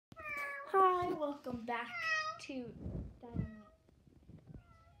Hi, welcome back to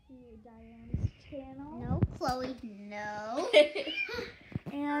Diane's channel. No, Chloe, no.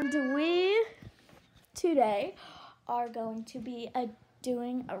 And we today are going to be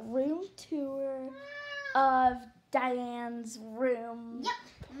doing a room tour of Diane's room.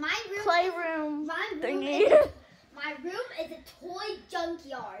 Yep, my room. Playroom thingy. My room is a toy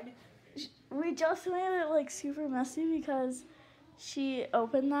junkyard. We just made it like super messy because she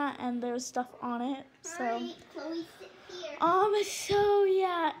opened that and there's stuff on it. So Alright, Chloe, sit here. So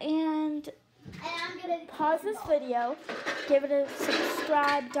yeah, and I'm gonna pause this video, give it a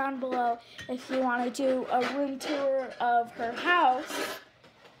subscribe down below if you want to do a room tour of her house.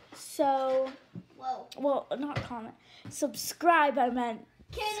 So, well, not comment, subscribe, I meant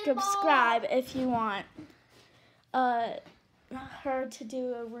subscribe if you want her to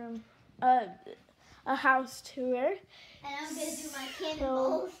do a house tour. And I'm gonna do my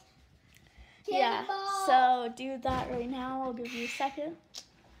cannonballs. Yeah, so do that right now. I'll give you a second.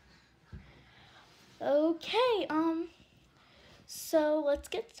 Okay, so let's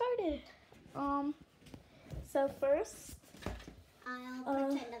get started. So first, I'll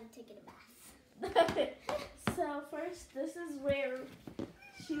pretend I'm taking a bath. So first, this is where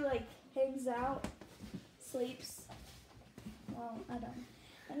she like hangs out, sleeps. Well, I don't.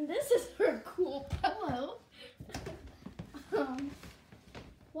 And this is her cool pillow.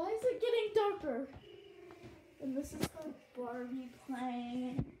 Why is it getting darker? And this is her Barbie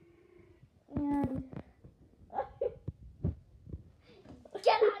playing. And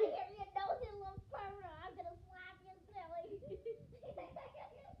Get out of here, you nosy little pervert. I'm gonna slap you silly.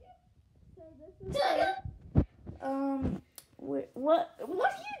 so this is her,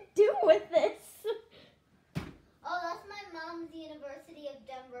 what do you do with this? Oh, that's my mom's University of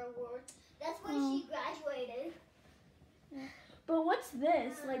Denver award. That's when she graduated. But what's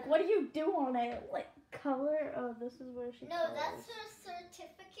this? Like, what do you do on it? Like, color? Oh, this is where she No, colors. that's her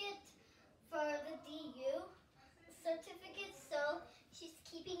certificate for the DU certificate, so she's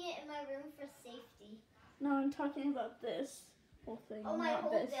keeping it in my room for safety. No, I'm talking about this whole thing. Oh, my not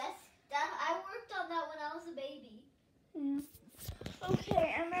whole this. desk? I worked on that when I was a baby. Yeah.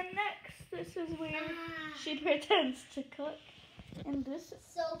 Okay, and then next, this is where she pretends to cook. And this,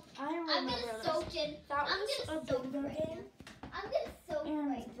 So, I I'm remember gonna this. soak in. That I'm was gonna a soak bingo right game. now. I'm gonna soak And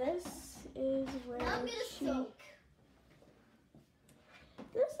right now. this is where Now I'm gonna she... soak.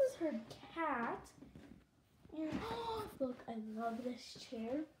 This is her cat. And look, I love this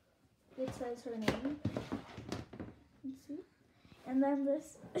chair. It says her name. You see? And then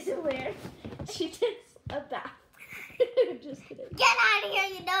this is where she takes a bath. Just kidding. Get out of here,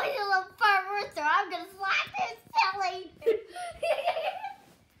 you nosy little pervert, or I'm gonna slap you silly.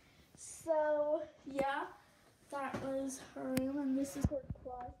 So, yeah, that was her room, and this is her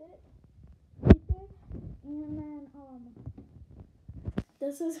closet. And then,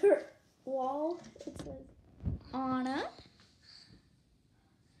 this is her wall. It says Anna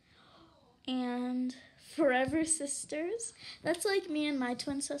and Forever Sisters. That's like me and my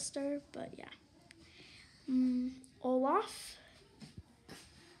twin sister, but yeah. Olaf,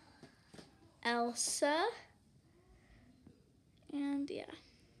 Elsa, and yeah.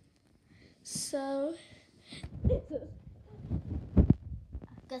 So,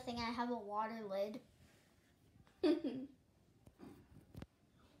 Good thing I have a water lid.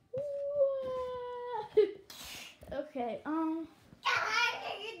 okay, Get out of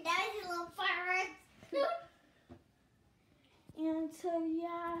here, you nosy little pervert. and so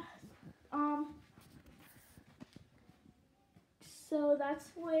yeah, so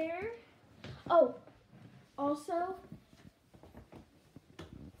that's where, oh, also,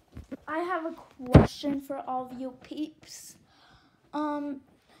 I have a question for all of you peeps.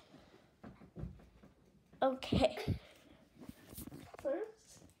 Okay.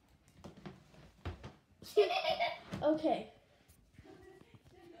 First. Okay.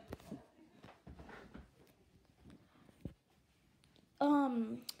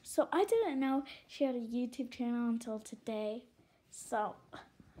 So I didn't know she had a YouTube channel until today. So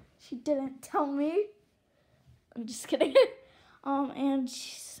she didn't tell me. I'm just kidding.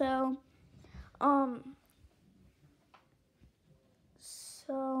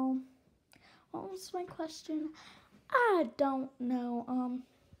 So what was my question? I don't know.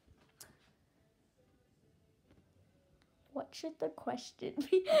 What should the question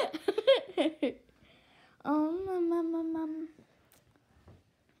be?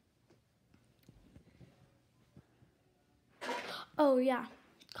 Oh yeah,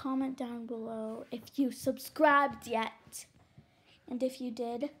 comment down below if you subscribed yet. And if you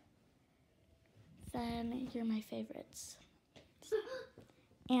did, then you're my favorites.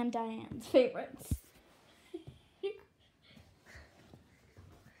 and Diane's favorites.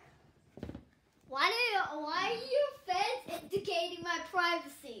 Why are you fans indicating my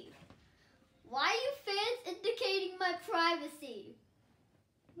privacy? Why are you fans indicating my privacy?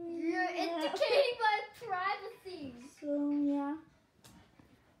 You're indicating my privacy. So, yeah.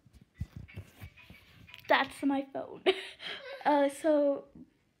 That's my phone. So,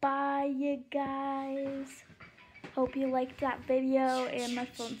 bye, you guys. Hope you liked that video, and my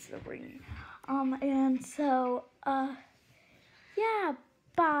phone's still ringing. And so, yeah,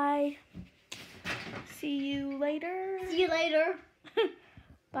 bye. See you later. See you later.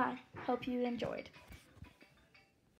 Bye. Hope you enjoyed.